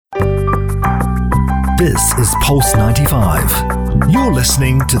This is Pulse 95. You're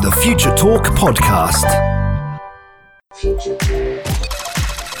listening to the Future Talk podcast. Future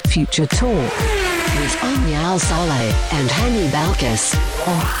Talk with Omnia Al-Saleh and Hani Balkis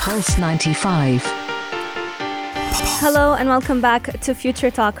on Pulse 95. Hello and welcome back to Future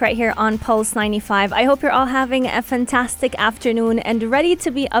Talk right here on Pulse 95. I hope you're all having a fantastic afternoon and ready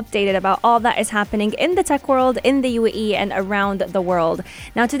to be updated about all that is happening in the tech world, in the UAE and around the world.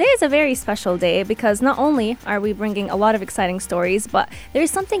 Now today is a very special day because not only are we bringing a lot of exciting stories, but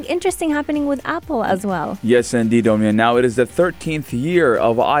there's something interesting happening with Apple as well. Yes, indeed, Omnia. Now it is the 13th year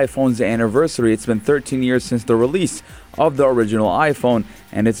of iPhone's anniversary. It's been 13 years since the release of the original iPhone,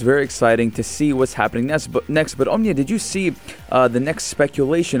 and it's very exciting to see what's happening next. But Omnia, did you see the next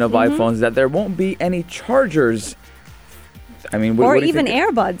speculation of iPhones that there won't be any chargers? I mean, or even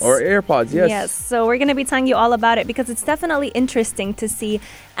earbuds. Or AirPods, yes. Yes, so we're going to be telling you all about it because it's definitely interesting to see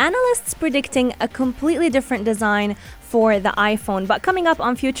analysts predicting a completely different design for the iPhone. But coming up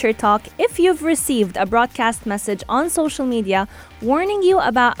on Future Talk, if you've received a broadcast message on social media warning you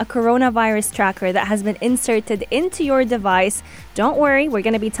about a coronavirus tracker that has been inserted into your device, don't worry, we're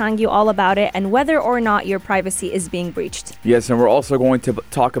going to be telling you all about it and whether or not your privacy is being breached. Yes, and we're also going to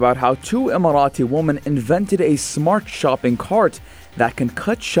talk about how two Emirati women invented a smart shopping cart that can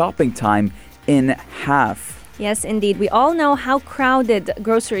cut shopping time in half. Yes, indeed. We all know how crowded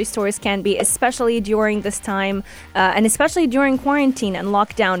grocery stores can be, especially during this time and especially during quarantine and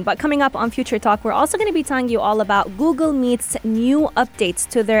lockdown. But coming up on Future Talk, we're also going to be telling you all about Google Meet's new updates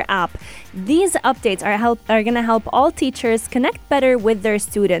to their app. These updates are going to help all teachers connect better with their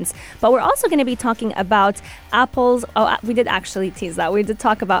students. But we're also going to be talking about Apple's, we did actually tease that. We did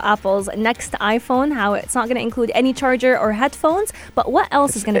talk about Apple's next iPhone, how it's not going to include any charger or headphones. But what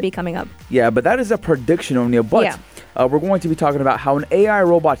else is going to be coming up? Yeah, but that is a prediction, Omnia. But we're going to be talking about how an AI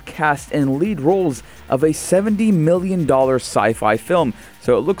robot cast in lead roles of a $70 million sci-fi film.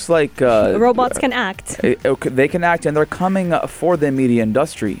 So it looks like robots can act. They can act, and they're coming for the media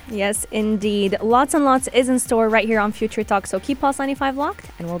industry. Yes, indeed. Lots and lots is in store right here on Future Talk. So keep Pulse 95 locked,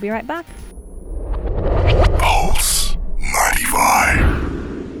 and we'll be right back. Pulse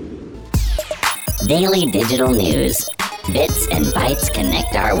 95. Daily digital news. Bits and bytes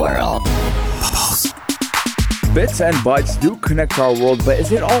connect our world. Bits and bytes do connect our world, but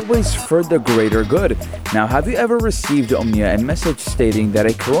is it always for the greater good? Now, have you ever received, Omnia, a message stating that a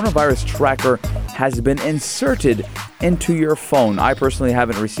coronavirus tracker has been inserted into your phone? I personally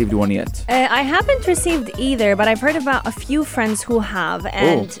haven't received one yet. I haven't received either, but I've heard about a few friends who have,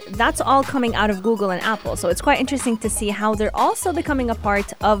 and that's all coming out of Google and Apple. So it's quite interesting to see how they're also becoming a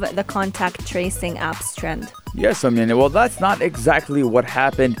part of the contact tracing apps trend. Yes, I mean, well, that's not exactly what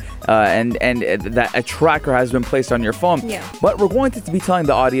happened, and that a tracker has been placed on your phone. Yeah. But we're going to be telling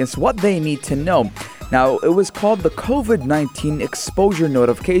the audience what they need to know. Now, it was called the COVID-19 exposure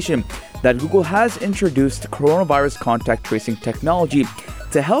notification that Google has introduced coronavirus contact tracing technology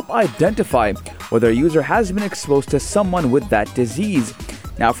to help identify whether a user has been exposed to someone with that disease.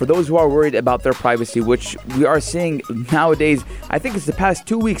 Now, for those who are worried about their privacy, which we are seeing nowadays, I think it's the past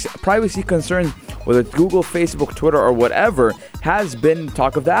 2 weeks, privacy concerns, whether it's Google, Facebook, Twitter, or whatever, has been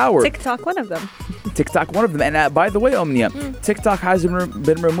talk of the hour. TikTok, one of them. TikTok, one of them. And by the way, Omnia, TikTok has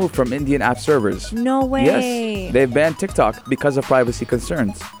been removed from Indian app servers. No way. Yes, they've banned TikTok because of privacy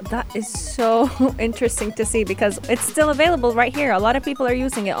concerns. That is so interesting to see because it's still available right here. A lot of people are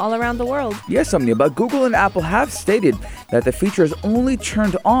using it all around the world. Yes, Omnia, but Google and Apple have stated that the feature is only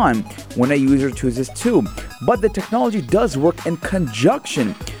turned on when a user chooses to. But the technology does work in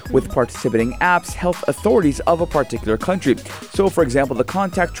conjunction with participating apps, health authorities of a particular country. So, for example, the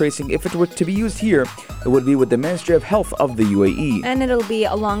contact tracing, if it were to be used here, it would be with the Ministry of Health of the UAE. And it'll be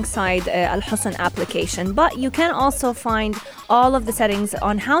alongside Al Husn application. But you can also find all of the settings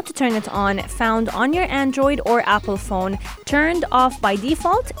on how to turn it on found on your Android or Apple phone, turned off by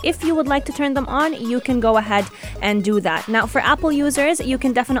default. If you would like to turn them on, you can go ahead and do that. Now, for Apple users, you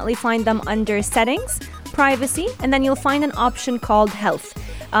can definitely find them under Settings, Privacy, and then you'll find an option called Health.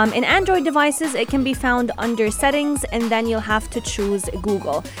 In Android devices, it can be found under Settings, and then you'll have to choose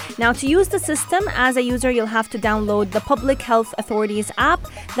Google. Now, to use the system, as a user, you'll have to download the Public Health Authorities app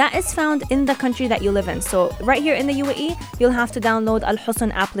that is found in the country that you live in. So right here in the UAE, you'll have to download Al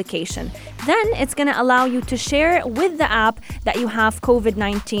Husn application. Then it's going to allow you to share with the app that you have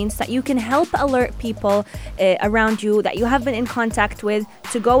COVID-19 so that you can help alert people around you that you have been in contact with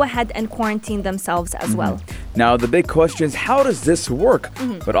to go ahead and quarantine themselves as well. Now, the big question is, how does this work?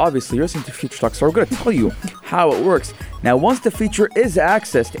 But obviously, you're listening to Future Talk, so we're going to tell you how it works. Now, once the feature is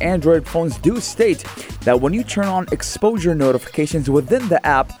accessed, Android phones do state that when you turn on exposure notifications within the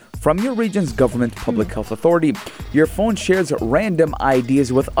app from your region's government public health authority. Your phone shares random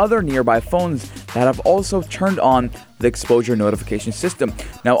IDs with other nearby phones that have also turned on the exposure notification system.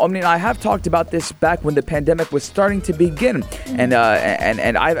 Now, Omni and I have talked about this back when the pandemic was starting to begin, and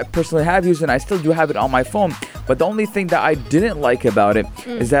I personally have used it, and I still do have it on my phone. But the only thing that I didn't like about it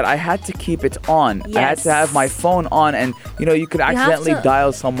is that I had to keep it on. Yes. I had to have my phone on, and you could accidentally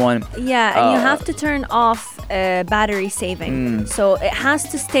dial someone. Yeah, and you have to turn off battery saving. So it has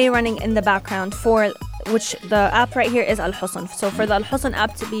to stay running in the background for which the app right here is Al Husn. So for the Al Husn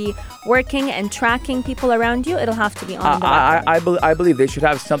app to be working and tracking people around you, it'll have to be on in the background. I believe they should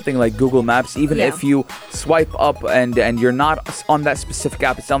have something like Google Maps. Even if you swipe up and you're not on that specific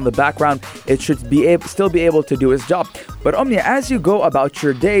app, it's on the background, it should still be able to do its job. But Omnia, as you go about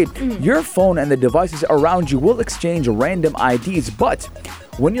your day, your phone and the devices around you will exchange random IDs. But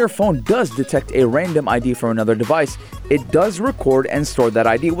when your phone does detect a random ID from another device, it does record and store that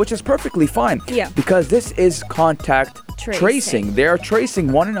ID, which is perfectly fine. Yeah. Because this is contact tracing. They are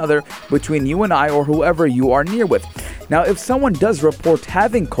tracing one another between you and I or whoever you are near with. Now, if someone does report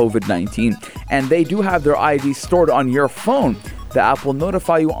having COVID-19 and they do have their ID stored on your phone, the app will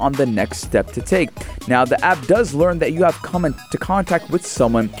notify you on the next step to take. Now, the app does learn that you have come into contact with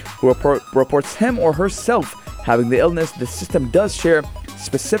someone who reports him or herself having the illness. The system does share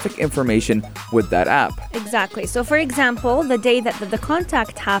specific information with that app. Exactly. So for example, the day that the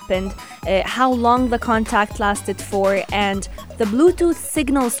contact happened, how long the contact lasted for, and the Bluetooth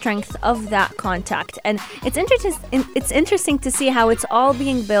signal strength of that contact. And it's interesting to see how it's all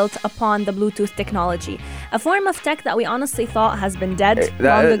being built upon the Bluetooth technology, a form of tech that we honestly thought has been dead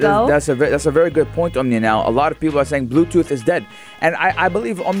long ago. That's a very good point, Omnia. Now, a lot of people are saying Bluetooth is dead. And I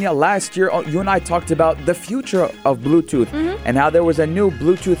believe, Omnia, last year, you and I talked about the future of Bluetooth and how there was a new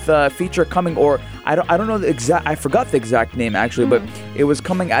Bluetooth feature coming, or I don't know the exact, I forgot the exact name actually, but it was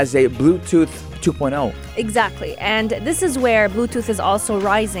coming as a Bluetooth 2.0. Exactly. And this is where Bluetooth is also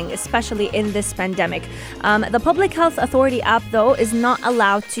rising, especially in this pandemic. The Public Health Authority app, though, is not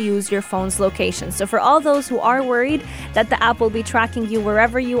allowed to use your phone's location. So for all those who are worried that the app will be tracking you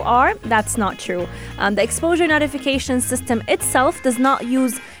wherever you are, that's not true. The exposure notification system itself does not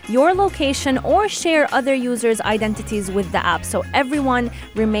use your location or share other users' identities with the app, so everyone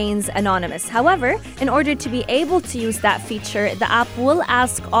remains anonymous. However, in order to be able to use that feature, the app will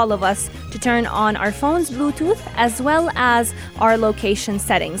ask all of us to turn on our phone's Bluetooth as well as our location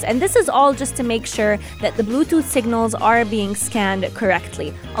settings. And this is all just to make sure that the Bluetooth signals are being scanned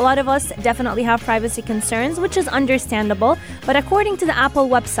correctly. A lot of us definitely have privacy concerns, which is understandable, but according to the Apple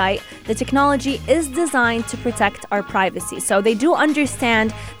website, the technology is designed to protect our privacy. So they do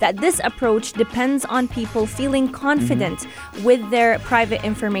understand that this approach depends on people feeling confident with their private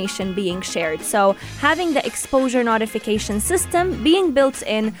information being shared. So having the exposure notification system being built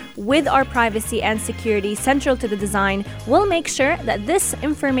in with our privacy and security central to the design will make sure that this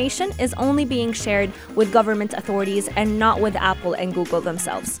information is only being shared with government authorities and not with Apple and Google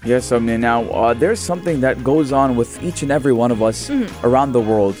themselves. Yes, Omnia. Now, there's something that goes on with each and every one of us around the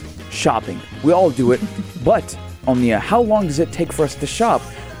world. Shopping. We all do it. But, Omnia, how long does it take for us to shop?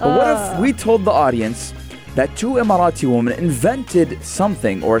 But what if we told the audience that two Emirati women invented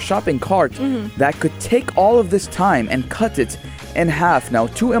something, or a shopping cart, that could take all of this time and cut it in half? Now,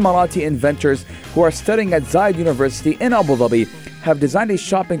 two Emirati inventors who are studying at Zayed University in Abu Dhabi have designed a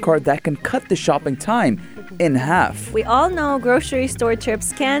shopping cart that can cut the shopping time in half. We all know grocery store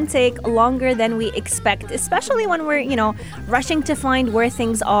trips can take longer than we expect, especially when we're, rushing to find where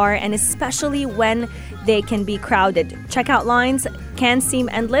things are, and especially when they can be crowded. Checkout lines can seem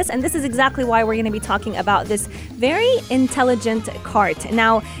endless, and this is exactly why we're going to be talking about this very intelligent cart.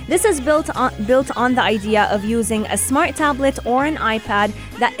 Now, this is built on the idea of using a smart tablet or an iPad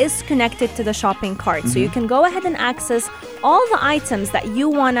that is connected to the shopping cart. So you can go ahead and access all the items that you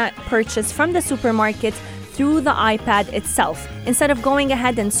want to purchase from the supermarket through the iPad itself. Instead of going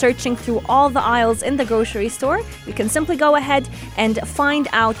ahead and searching through all the aisles in the grocery store, you can simply go ahead and find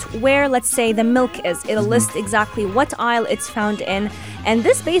out where, let's say, the milk is. It'll list exactly what aisle it's found in, and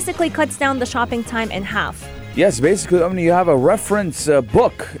this basically cuts down the shopping time in half. Yes, basically, you have a reference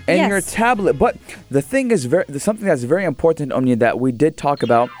book in your tablet. But the thing is, something that's very important, Omnia, that we did talk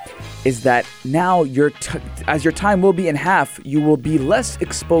about, is that now as your time will be in half, you will be less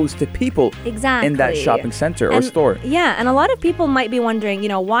exposed to people in that shopping center or store. Yeah, and a lot of people might be wondering,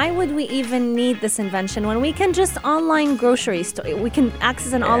 why would we even need this invention when we can just online grocery store? We can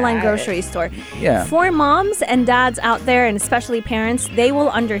access an online grocery store. Yeah. For moms and dads out there, and especially parents, they will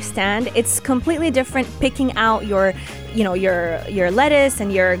understand. It's completely different picking out your lettuce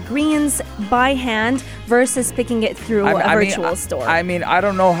and your greens by hand versus picking it through a virtual store. I mean, I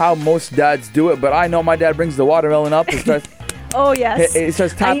don't know how most dads do it, but I know my dad brings the watermelon up and starts... Oh, yes. He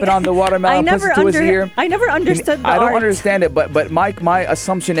starts tapping on the watermelon, puts it to his ear. I never understood the I don't art. understand it, but my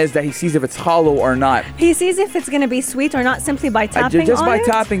assumption is that he sees if it's hollow or not. He sees if it's going to be sweet or not simply by tapping just on by it?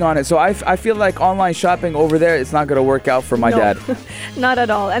 tapping on it. So I feel like online shopping over there, it's not going to work out for my dad. Not at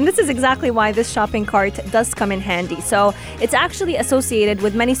all. And this is exactly why this shopping cart does come in handy. So it's actually associated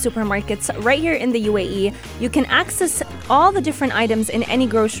with many supermarkets right here in the UAE. You can access all the different items in any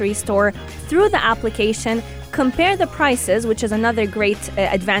grocery store through the application. Compare the prices, which is another great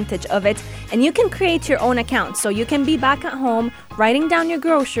advantage of it, and you can create your own account. So you can be back at home, writing down your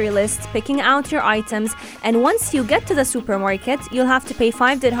grocery list, picking out your items, and once you get to the supermarket, you'll have to pay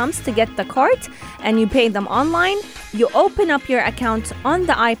 5 dirhams to get the cart, and you pay them online. You open up your account on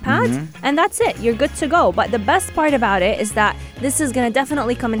the iPad, and that's it. You're good to go. But the best part about it is that this is going to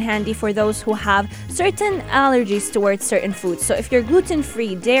definitely come in handy for those who have certain allergies towards certain foods. So if you're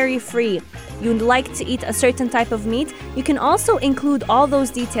gluten-free, dairy-free, you'd like to eat a certain type of meat, you can also include all those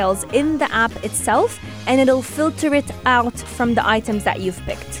details in the app itself, and it'll filter it out from the items that you've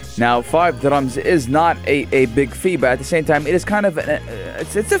picked. Now, 5 dirhams is not a big fee, but at the same time, it is kind of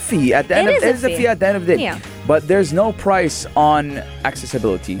it's a fee at the end. It is a fee at the end of the day. Yeah. But there's no price on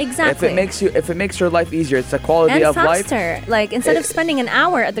accessibility. Exactly. If it makes your life easier, it's a quality of life. And faster. Like instead of spending an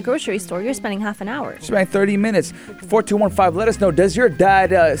hour at the grocery store, you're spending half an hour. Spending 30 minutes. 4215. Let us know. Does your dad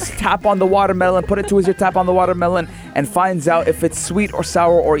tap on the watermelon, put it to his ear, tap on the watermelon, and finds out if it's sweet or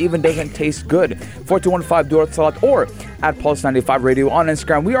sour or even doesn't taste good? 4215 Durat Salat or at Pulse 95 Radio on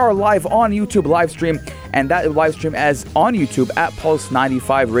Instagram. We are live on YouTube live stream, and that live stream is on YouTube at Pulse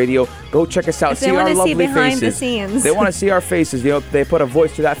 95 Radio. Go check us out. If they want to see behind the scenes. They want to see our faces. They put a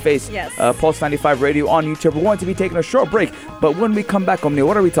voice to that face. Yes. Pulse 95 Radio on YouTube. We're going to be taking a short break, but when we come back, Omni,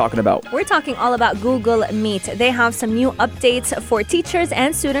 what are we talking about? We're talking all about Google Meet. They have some new updates for teachers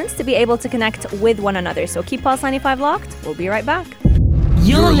and students to be able to connect with one another. So keep Pulse 95 locked. We'll be right back.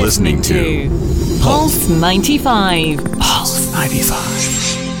 You're listening to Pulse 95. Pulse 95.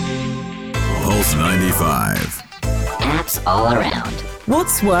 Pulse 95. Apps all around.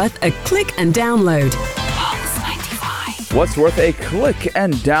 What's worth a click and download? Pulse 95. What's worth a click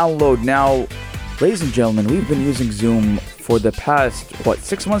and download? Now, ladies and gentlemen, we've been using Zoom for the past,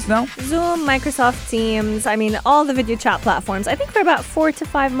 6 months now? Zoom, Microsoft Teams, all the video chat platforms. I think for about 4 to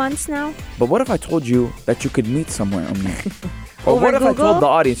 5 months now. But what if I told you that you could meet somewhere? Or Over what if Google? I told the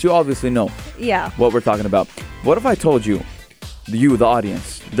audience? You obviously know Yeah. what we're talking about. What if I told you, the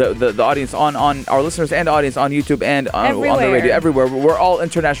audience, the audience on our listeners and audience on YouTube and on the radio, everywhere. We're all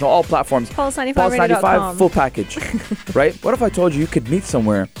international, all platforms. Pulse 95 Pulse 95 radio.com. full package, right? What if I told you could meet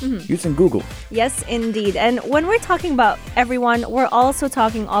somewhere using Google? Yes, indeed. And when we're talking about everyone, we're also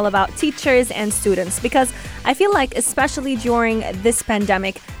talking all about teachers and students, because I feel like especially during this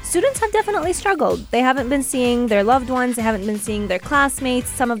pandemic, students have definitely struggled. They haven't been seeing their loved ones, they haven't been seeing their classmates,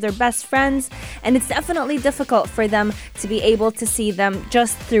 some of their best friends, and it's definitely difficult for them to be able to see them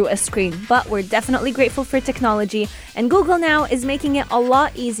just through a screen. But we're definitely grateful for technology, and Google now is making it a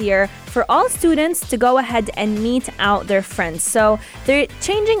lot easier for all students to go ahead and meet out their friends. So they're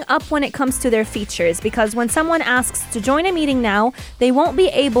changing up when it comes to their features, because when someone asks to join a meeting now, they won't be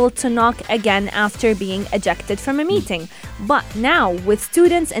able to knock again after being ejected from a meeting. But now with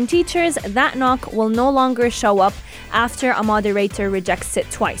students and teachers, that knock will no longer show up after a moderator rejects it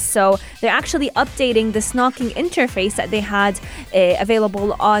twice. So they're actually updating this knocking interface that they had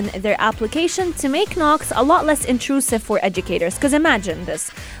available on their application to make knocks a lot less intrusive for educators. Because imagine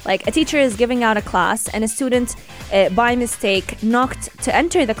this, like a teacher is giving out a class and a student by mistake knocked to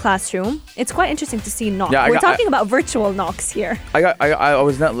enter the classroom. It's quite interesting to see knock. Yeah, We're talking about virtual knocks here. I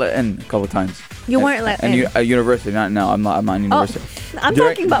was not let in a couple times. You weren't let in. And university, not now. I'm not in university. I'm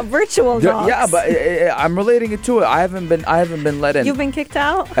talking about virtual knocks. Yeah, but I'm relating it to it. I haven't been let in. You've been kicked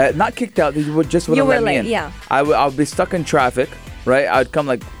out? Not kicked out. They just wouldn't You were let me late, in. yeah. I'll be stuck in traffic, right? I'd come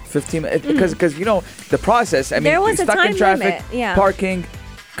like 15 minutes because the process. I mean, There was you're a stuck time in traffic, limit, yeah. parking,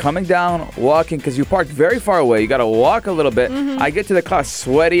 coming down, walking, because you parked very far away. You got to walk a little bit. I get to the class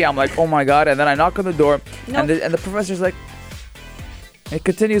sweaty. I'm like, oh my God. And then I knock on the door and the professor's like, it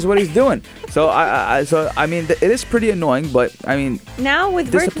continues what he's doing. So I mean, it is pretty annoying, but I mean, now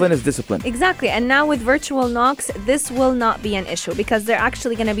with discipline is discipline. Exactly. And now with virtual knocks, this will not be an issue, because they're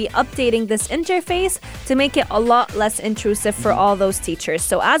actually going to be updating this interface to make it a lot less intrusive for all those teachers.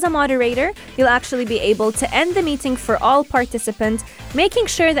 So as a moderator, you'll actually be able to end the meeting for all participants, making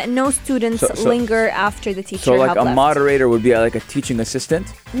sure that no students linger after the teacher So like a left. moderator would be like a teaching assistant?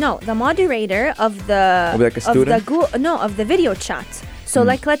 No, the moderator of the Would be like a student? of the video chat. So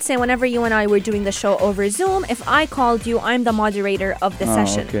like, let's say whenever you and I were doing the show over Zoom, if I called you, I'm the moderator of the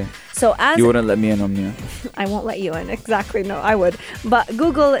session. Okay. So as You wouldn't let me in, Omnia. I won't let you in. Exactly. No, I would. But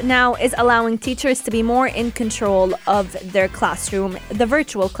Google now is allowing teachers to be more in control of their classroom, the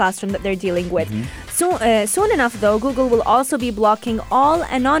virtual classroom that they're dealing with. Soon enough, though, Google will also be blocking all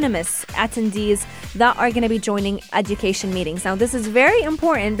anonymous attendees that are going to be joining education meetings. Now, this is very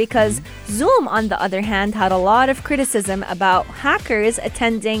important because Zoom, on the other hand, had a lot of criticism about hackers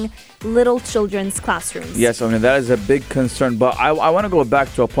attending little children's classrooms. Yes, Omnia, that is a big concern. But I want to go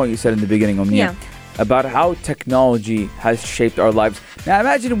back to a point you said in the beginning, Omnia, about how technology has shaped our lives. Now,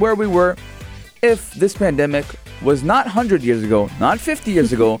 imagine where we were if this pandemic was not 100 years ago, not 50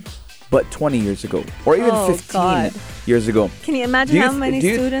 years ago, but 20 years ago, or even 15 years ago. Can you imagine how many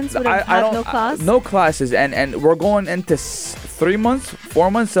students would have had no class? No classes, and we're going into 3 months,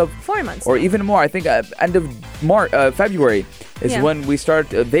 4 months of... 4 months. Or even more. I think end of February is when we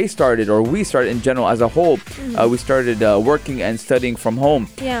started, we started in general as a whole. We started working and studying from home.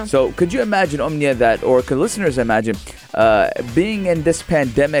 Yeah. So could you imagine, Omnia, that, or could listeners imagine, being in this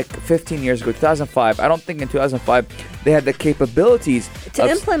pandemic 15 years ago, 2005, I don't think in 2005 they had the capabilities to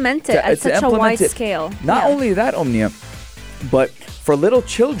implement it at such a wide scale. Not only that, Omnia, but for little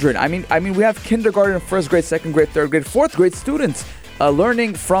children, I mean, we have kindergarten, first grade, second grade, third grade, fourth grade students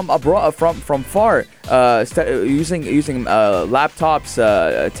learning from abroad, from far, using laptops,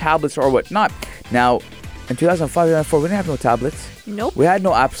 tablets, or whatnot. Now, in 2005, 2004, we didn't have no tablets. Nope. We had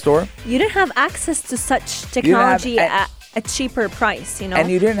no app store. You didn't have access to such technology at a cheaper price, you know.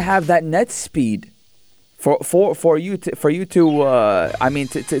 And you didn't have that net speed. For you to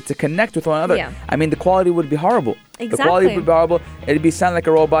connect with one another. Yeah. I mean, the quality would be horrible. Exactly. The quality would be horrible. It'd be sound like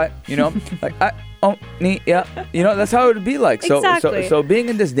a robot, you know, like you know, that's how it would be like. So being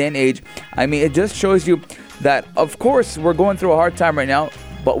in this day and age, I mean, it just shows you that, of course, we're going through a hard time right now,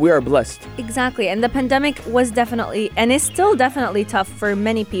 but we are blessed. Exactly. And the pandemic was definitely, and is still definitely tough for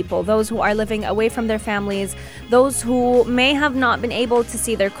many people. Those who are living away from their families, those who may have not been able to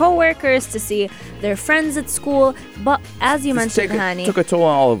see their coworkers, to see their friends at school. But as you mentioned, Hani, it took a toll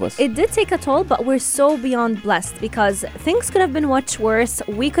on all of us. It did take a toll, but we're so beyond blessed because things could have been much worse.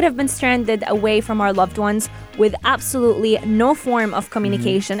 We could have been stranded away from our loved ones with absolutely no form of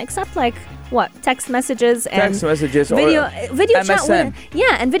communication except like text messages and video MSN.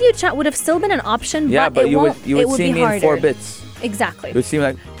 chat. And video chat would have still been an option. Yeah, but you would see me in 4 bits. Exactly. It would seem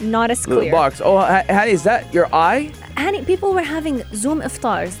like not as clear. Box. Oh, Hani, is that your eye? Hani, people were having Zoom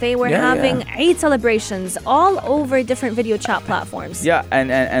iftars. They were having Eid celebrations all over different video chat platforms. Yeah,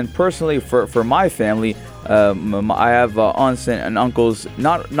 and personally for my family, I have aunts and uncles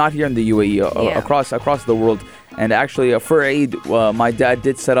not here in the UAE, across the world. And actually, for Eid, my dad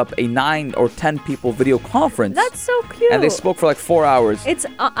did set up a 9 or 10 people video conference. That's so cute. And they spoke for like 4 hours.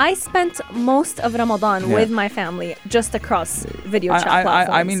 I spent most of Ramadan with my family just across video chat platforms.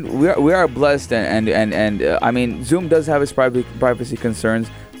 I mean, we are blessed, and I mean, Zoom does have its privacy concerns.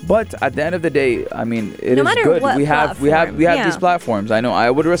 But at the end of the day, I mean, it is good. We have these platforms. I know I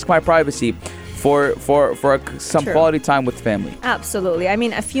would risk my privacy for some quality time with family. Absolutely. I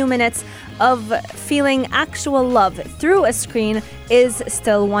mean, a few minutes of feeling actual love through a screen is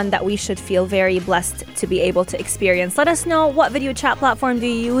still one that we should feel very blessed to be able to experience. Let us know, what video chat platform do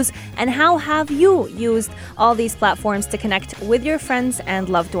you use and how have you used all these platforms to connect with your friends and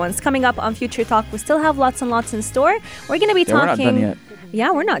loved ones. Coming up on Future Talk, we still have lots and lots in store. We're going to be talking... We're not done yet.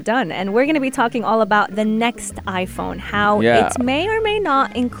 Yeah, we're not done. And we're going to be talking all about the next iPhone, how it may or may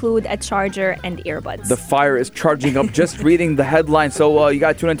not include a charger and earbuds. The fire is charging up just reading the headline. So you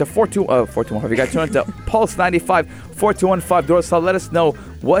got to tune into 4215. You got to tune into Pulse 95 4215. Doris, let us know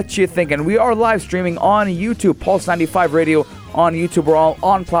what you think. And we are live streaming on YouTube, Pulse 95 Radio on YouTube. We're all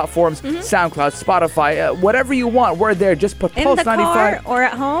on platforms, SoundCloud, Spotify, whatever you want. We're there. Just put in Pulse the 95. Car or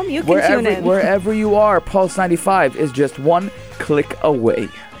at home, you can tune in. Wherever you are, Pulse 95 is just one click away.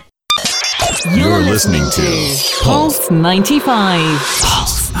 You're listening to Pulse 95.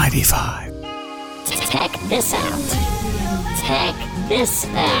 Pulse 95. Check this out. Check this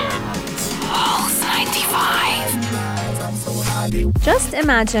out. Pulse 95. Just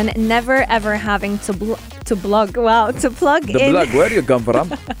imagine never ever having to plug in. Where do you come from?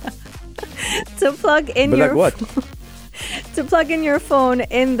 To plug in to plug in your phone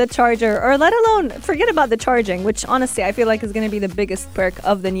in the charger, or let alone forget about the charging, which honestly I feel like is going to be the biggest perk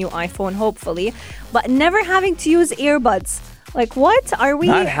of the new iPhone, hopefully. But never having to use earbuds. Like, what are we?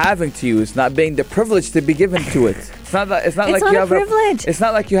 Not having to use, not being the privilege to be given to it. It's not that. It's not It's like not you a have privilege. It's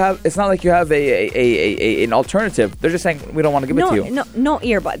not like you have. It's not like you have an alternative. They're just saying we don't want to give it to you. No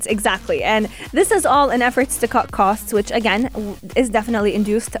earbuds, exactly. And this is all in efforts to cut costs, which again is definitely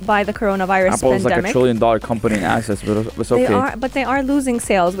induced by the coronavirus Apple is like pandemic. $1 trillion company in assets, but it's okay. They are losing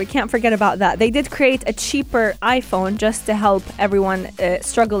sales. We can't forget about that. They did create a cheaper iPhone just to help everyone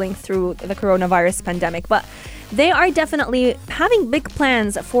struggling through the coronavirus pandemic. But they are definitely having big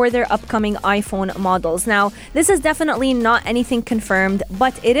plans for their upcoming iPhone models. Now, this is definitely not anything confirmed,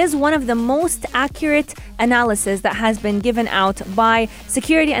 but it is one of the most accurate analysis that has been given out by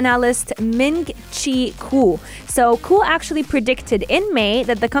security analyst Ming-Chi Kuo. So Kuo actually predicted in May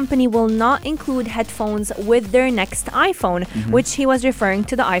that the company will not include headphones with their next iPhone, which he was referring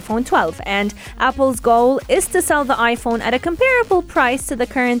to the iPhone 12. And Apple's goal is to sell the iPhone at a comparable price to the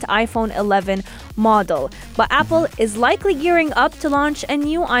current iPhone 11 model. But Apple is likely gearing up to launch a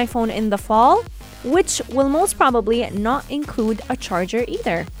new iPhone in the fall, which will most probably not include a charger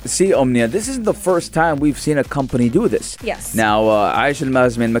either. See, Omnia, this isn't the first time we've seen a company do this. Yes. Now, Aisha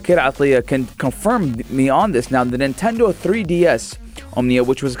Al-Mazmin, Makir Atliya can confirm me on this. Now, the Nintendo 3DS, Omnia,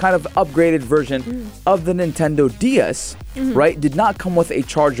 which was kind of upgraded version of the Nintendo DS, right, did not come with a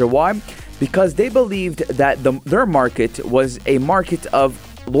charger. Why? Because they believed that their market was a market of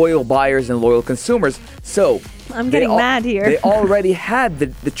loyal buyers and loyal consumers. So I'm getting mad here. They already had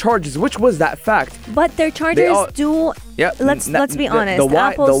the charges, which was that fact. But their chargers do. Yeah. Let's be honest.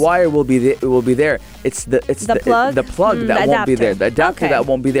 The wire will be there. It will be there. It's the plug. The plug that won't be there. The adapter that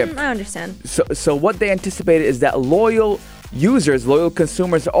won't be there. I understand. So what they anticipated is that loyal users, loyal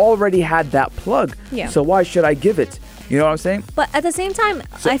consumers already had that plug. Yeah. So why should I give it? You know what I'm saying? But at the same time,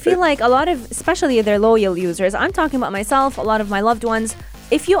 I feel like a lot of, especially their loyal users, I'm talking about myself, a lot of my loved ones,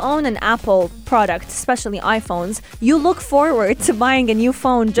 if you own an Apple product, especially iPhones, you look forward to buying a new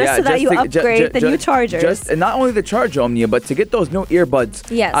phone so that you upgrade the new chargers. And not only the charger, Omnia, but to get those new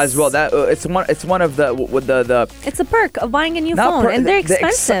earbuds as well. That it's one of the it's a perk of buying a new phone, and they're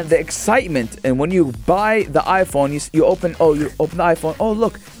expensive. The excitement, and when you buy the iPhone, you open the iPhone. Oh,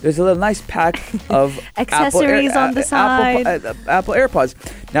 look, there's a little nice pack of accessories on the side. Apple AirPods.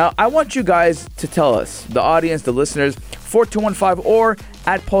 Now, I want you guys to tell us, the audience, the listeners, 4215 or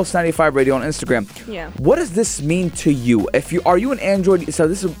at Pulse95 Radio on Instagram. Yeah. What does this mean to you? Are you an Android? So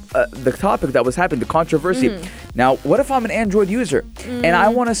this is the topic that was happening, the controversy. Now, what if I'm an Android user and I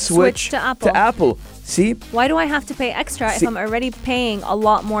want to switch to Apple? See? Why do I have to pay extra if I'm already paying a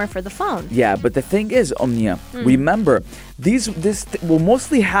lot more for the phone? Yeah, but the thing is, Omnia, remember, this will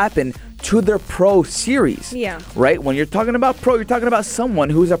mostly happen to their Pro series. Yeah. Right? When you're talking about Pro, you're talking about someone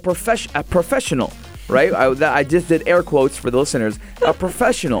who's a professional. Right? I just did air quotes for the listeners. A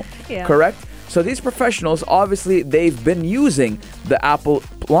professional, correct? So these professionals, obviously, they've been using the Apple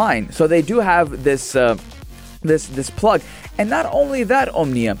line. So they do have this plug. And not only that,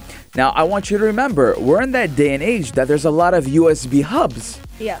 Omnia. Now, I want you to remember, we're in that day and age that there's a lot of USB hubs.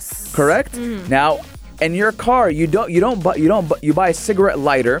 Yes. Correct? Now, in your car, you buy a cigarette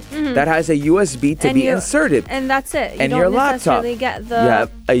lighter that has a USB to be inserted. And that's it. And your laptop, get you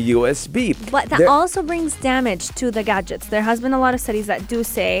have a USB. But that also brings damage to the gadgets. There has been a lot of studies that do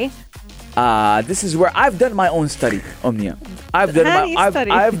say. This is where I've done my own study, Omnia. I've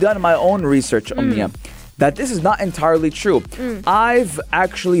done my own research, Omnia. That this is not entirely true. I've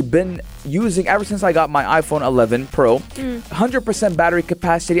actually been using, ever since I got my iPhone 11 Pro, 100% battery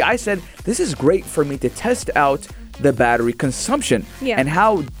capacity. I said, this is great for me to test out the battery consumption and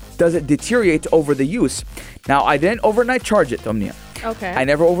how does it deteriorate over the use. Now, I didn't overnight charge it, Omnia. Okay. I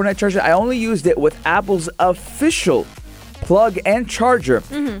never overnight charged it. I only used it with Apple's official plug and charger.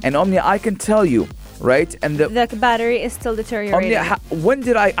 And Omnia, I can tell you, right? And the battery is still deteriorating. Omnia, when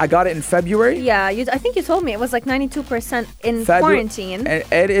did I got it in February? Yeah, I think you told me it was like 92% in quarantine. And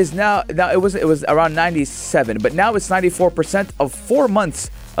it is now it was around 97, but now it's 94% of 4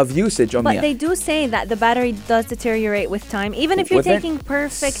 months of usage, Omnia. But they do say that the battery does deteriorate with time, even if you're taking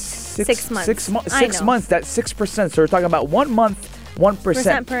perfect 6 months. 6 months, that's 6%. So we're talking about 1 month,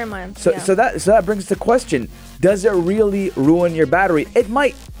 1% per month. So that brings the question: does it really ruin your battery? It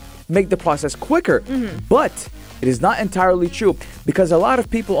might make the process quicker, but it is not entirely true, because a lot of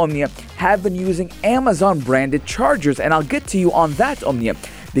people, Omnia, have been using Amazon branded chargers, and I'll get to you on that, Omnia.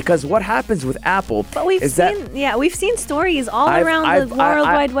 Because what happens with Apple we've seen stories all around the World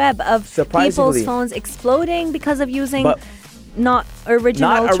Wide Web of people's phones exploding because of using not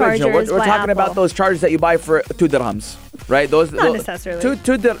original chargers. We're talking about those chargers that you buy for 2 dirhams, right? Those not necessarily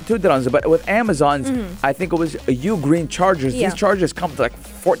 2 dirhams, but with Amazon's, I think it was a Ugreen chargers. These chargers come to like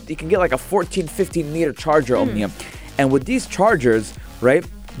you can get like a 14-15 meter charger, Omnia. And with these chargers, right,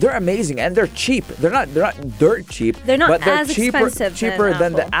 they're amazing and they're cheap. They're not dirt cheap. They're not but they're as expensive cheaper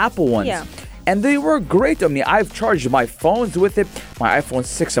than the Apple ones. Yeah. And they were great on me. I've charged my phones with it, my iPhone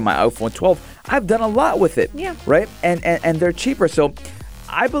 6 and my iPhone 12. I've done a lot with it. Yeah. Right? And they're cheaper. So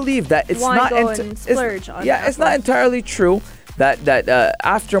I believe that it's Why not go and splurge on it's not entirely true that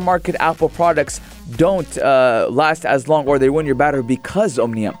aftermarket Apple products don't last as long or they ruin your battery because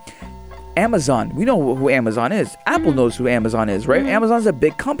Omnia. Amazon, we know who Amazon is. Apple knows who Amazon is, right? Amazon's a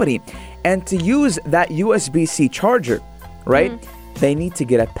big company. And to use that USB-C charger, right, they need to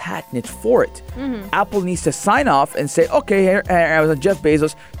get a patent for it. Apple needs to sign off and say, okay, here, Amazon, Jeff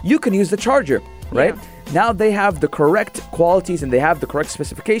Bezos, you can use the charger, right? Yeah. Now they have the correct qualities and they have the correct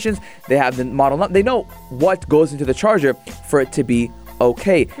specifications. They have the model. They know what goes into the charger for it to be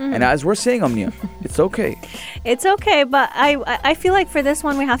okay. And as we're saying, Omnia, it's okay. It's okay, but I feel like for this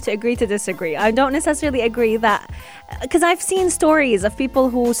one we have to agree to disagree. I don't necessarily agree that, because I've seen stories of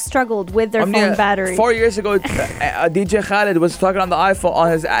people who struggled with their phone battery. 4 years ago, DJ Khaled was talking on the iPhone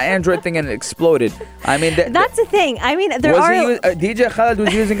on his Android thing and it exploded. I mean, that's the thing. I mean, DJ Khaled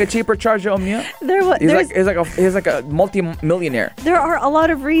was using a cheaper charger, Omnia. He's like a multi-millionaire. There are a lot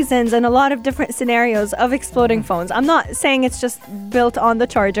of reasons and a lot of different scenarios of exploding phones. I'm not saying it's just built on the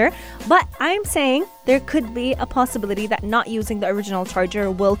charger, but I'm saying there could be a possibility that not using the original charger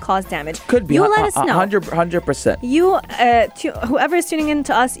will cause damage. Could be. You let us know. 100%. You, whoever is tuning in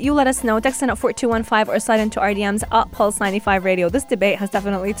to us, you let us know. Text in at 4215 or slide into our DMs at Pulse 95 Radio. This debate has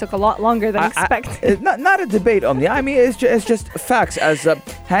definitely took a lot longer than expected. Not a debate, Omni. I mean, it's just facts. As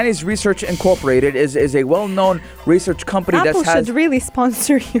Hanny's Research Incorporated is a well-known research company Apple should really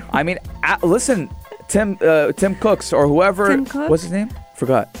sponsor you. I mean, listen, Tim Cooks or whoever. Tim Cook? What's his name?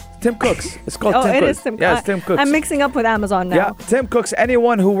 Forgot. Tim Cooks. It's called Tim Cooks. It is Tim Cooks. Yeah, it's Tim Cooks. I'm mixing up with Amazon now. Yeah, Tim Cooks.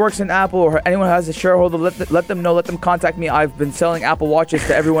 Anyone who works in Apple or anyone who has a shareholder, let them know. Let them contact me. I've been selling Apple Watches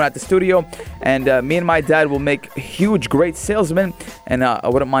to everyone at the studio. And me and my dad will make huge, great salesmen. And I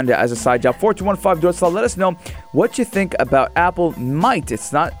wouldn't mind it as a side job. 4215 let us know what you think about Apple.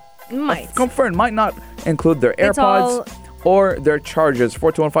 It's not confirmed. Might not include their AirPods or their chargers.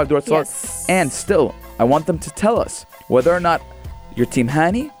 4215 Yes. And still, I want them to tell us whether or not you're Team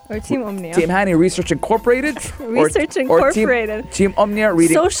Hani or Team Omnia. Team Hani Research Incorporated. Research Incorporated. Or team Omnia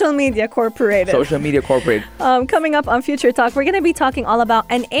Reading. Social Media Corporated. Social Media Corporated. Coming up on Future Talk, we're going to be talking all about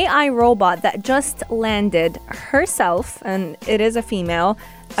an AI robot that just landed herself, and it is a female.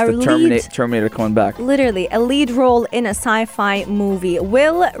 Terminator coming back. Literally, a lead role in a sci-fi movie.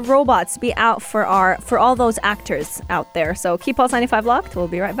 Will robots be out for all those actors out there? So keep Pulse 95 locked. We'll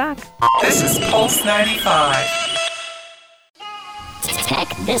be right back. This is Pulse 95. Check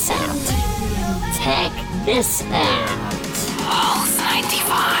this out. Check this out. Pulse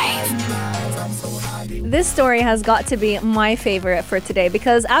 95. This story has got to be my favorite for today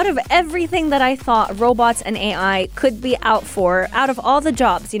because out of everything that I thought robots and AI could be out of all the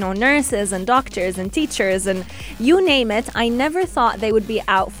jobs, nurses and doctors and teachers and you name it, I never thought they would be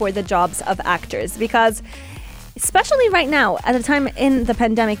out for the jobs of actors because especially right now, at a time in the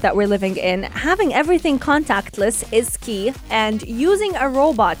pandemic that we're living in, having everything contactless is key, and using a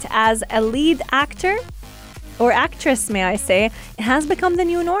robot as a lead actor, or actress, may I say, has become the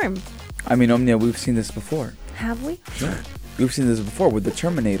new norm. I mean, Omnia, we've seen this before. Have we? Yeah. We've seen this before with the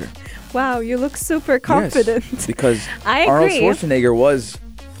Terminator. Wow, you look super confident. Yes, because I Arnold agree. Schwarzenegger was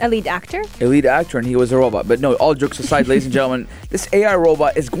a lead actor? A lead actor, and he was a robot. But no, all jokes aside, ladies and gentlemen, this AI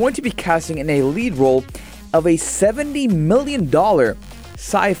robot is going to be casting in a lead role of a $70 million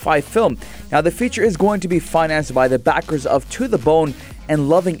sci-fi film. Now, the feature is going to be financed by the backers of To the Bone and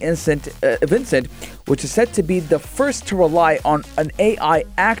Loving Vincent, which is said to be the first to rely on an AI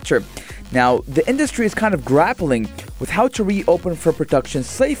actor. Now, the industry is kind of grappling with how to reopen for production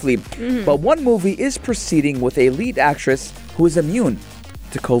safely, but one movie is proceeding with a lead actress who is immune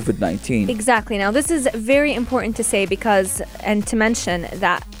to COVID-19. Exactly. Now, this is very important to say and to mention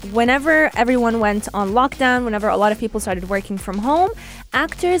that whenever everyone went on lockdown, whenever a lot of people started working from home,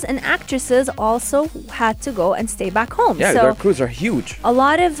 actors and actresses also had to go and stay back home. Yeah, so their crews are huge.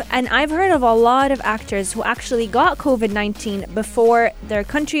 And I've heard of a lot of actors who actually got COVID-19 before their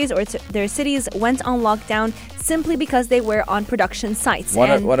countries or their cities went on lockdown simply because they were on production sites.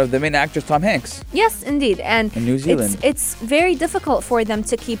 One of the main actors, Tom Hanks. Yes, indeed. And in New Zealand. It's very difficult for them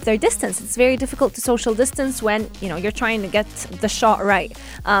to keep their distance. It's very difficult to social distance when, you're trying to get the shot right.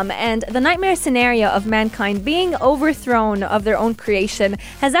 And the nightmare scenario of mankind being overthrown of their own creation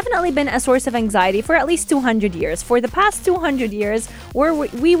has definitely been a source of anxiety for at least 200 years. For the past 200 years,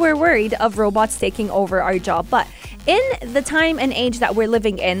 we were worried of robots taking over our job. But in the time and age that we're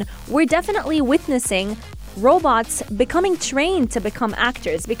living in, we're definitely witnessing robots becoming trained to become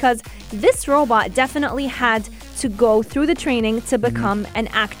actors, because this robot definitely had to go through the training to become an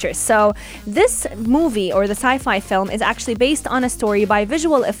actress. So this movie, or the sci-fi film, is actually based on a story by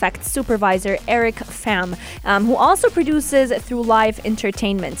visual effects supervisor Eric Pham, who also produces through Live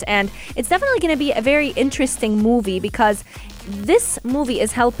Entertainment. And it's definitely going to be a very interesting movie, because this movie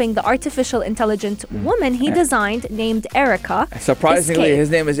is helping the artificial intelligent woman he designed named Erica. Surprisingly, escape. his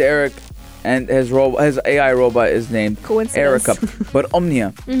name is Eric, and his AI robot is named Coincidence. Erica. But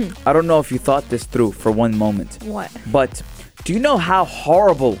Omnia, I don't know if you thought this through for one moment. What? But do you know how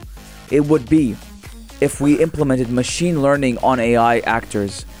horrible it would be if we implemented machine learning on AI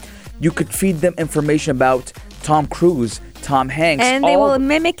actors? You could feed them information about Tom Cruise, Tom Hanks, And they will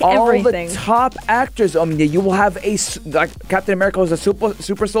mimic all everything. the top actors. Omnia, you will have like Captain America was a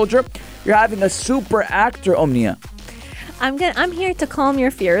super soldier. You're having a super actor, Omnia. I'm here to calm your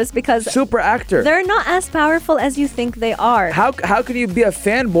fears, because Super actor. they're not as powerful as you think they are. How can you be a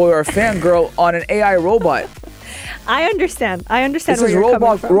fanboy or a fangirl on an AI robot? I understand. This where is you're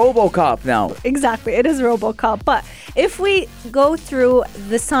coming from. RoboCop now. Exactly, it is RoboCop. But if we go through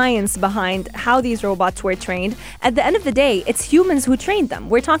the science behind how these robots were trained, at the end of the day, it's humans who trained them.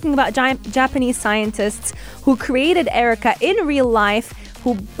 We're talking about Japanese scientists who created Erica in real life,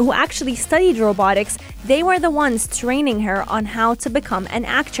 who actually studied robotics. They were the ones training her on how to become an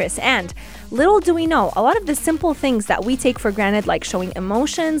actress. And little do we know, a lot of the simple things that we take for granted, like showing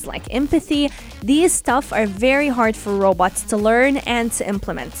emotions, like empathy, these stuff are very hard for robots to learn and to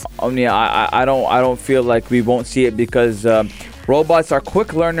implement. I don't feel like we won't see it, because robots are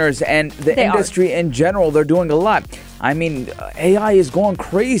quick learners, and the They industry in general, they're doing a lot. I mean, AI is going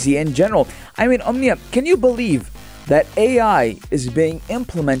crazy in general. I mean, Omnia, can you believe that AI is being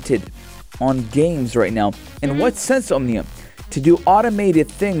implemented on games right now? In what sense, Omnia? To do automated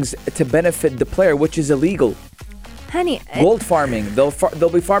things to benefit the player, which is illegal. Honey, Gold farming. They'll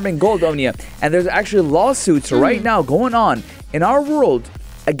be farming gold, Omnia. And there's actually lawsuits right now going on in our world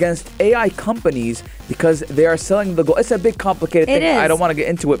against AI companies because they are selling the gold. It's a big complicated thing. is. I don't want to get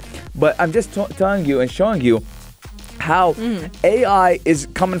into it. But I'm just telling you and showing you how AI is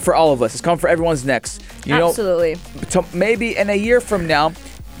coming for all of us. It's coming for everyone's necks. You absolutely. know, maybe in a year from now,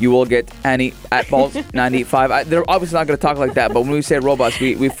 you will get Annie at Balls 95. They're obviously not going to talk like that, but when we say robots,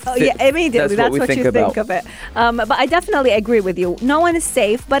 we Yeah, immediately. That's what you about. think of it. But I definitely agree with you. No one is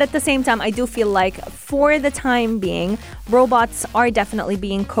safe, but at the same time, I do feel like for the time being, robots are definitely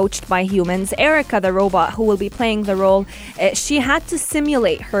being coached by humans. Erica, the robot who will be playing the role, she had to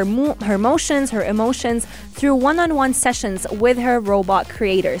simulate her motions, her emotions through one-on-one sessions with her robot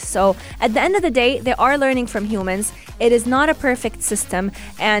creators. So at the end of the day, they are learning from humans. It is not a perfect system,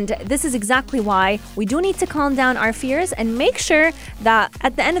 and this is exactly why we do need to calm down our fears and make sure that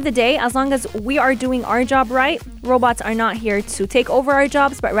at the end of the day, as long as we are doing our job right, robots are not here to take over our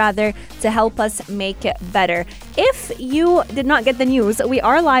jobs, but rather to help us make it better. If you did not get the news, we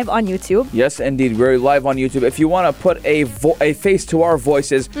are live on YouTube. Yes, indeed. We're live on YouTube. If you want to put a face to our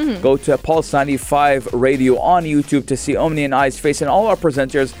voices, go to Pulse 95 Radio on YouTube to see Omni and I's face and all our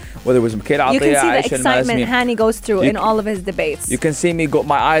presenters, whether it was Mikhail You can Atiyah, see Aisha, the excitement Nazmi. Hani goes through in all of his debates. You can see me go,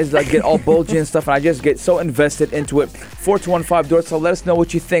 my eyes like get all bulgy and stuff, and I just get so invested into it. 4215 Door, so let us know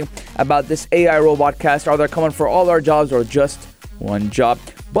what you think about this AI robot cast. Are they coming for all our jobs or just one job?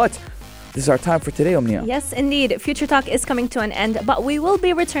 But this is our time for today, Omnia. Yes, indeed. Future Talk is coming to an end, but we will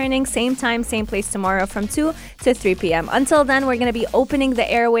be returning same time, same place tomorrow from 2 to 3 p.m. Until then, we're going to be opening the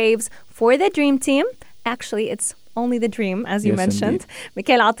airwaves for the Dream Team. Actually, it's only the dream, as you mentioned.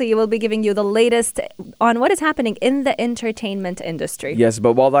 Mikhail Atiyah will be giving you the latest on what is happening in the entertainment industry. Yes,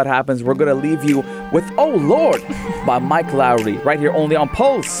 but while that happens, we're going to leave you with Oh Lord by Mike Lowry right here only on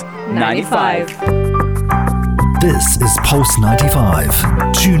Pulse 95. This is Pulse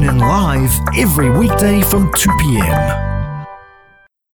 95. Tune in live every weekday from 2 p.m.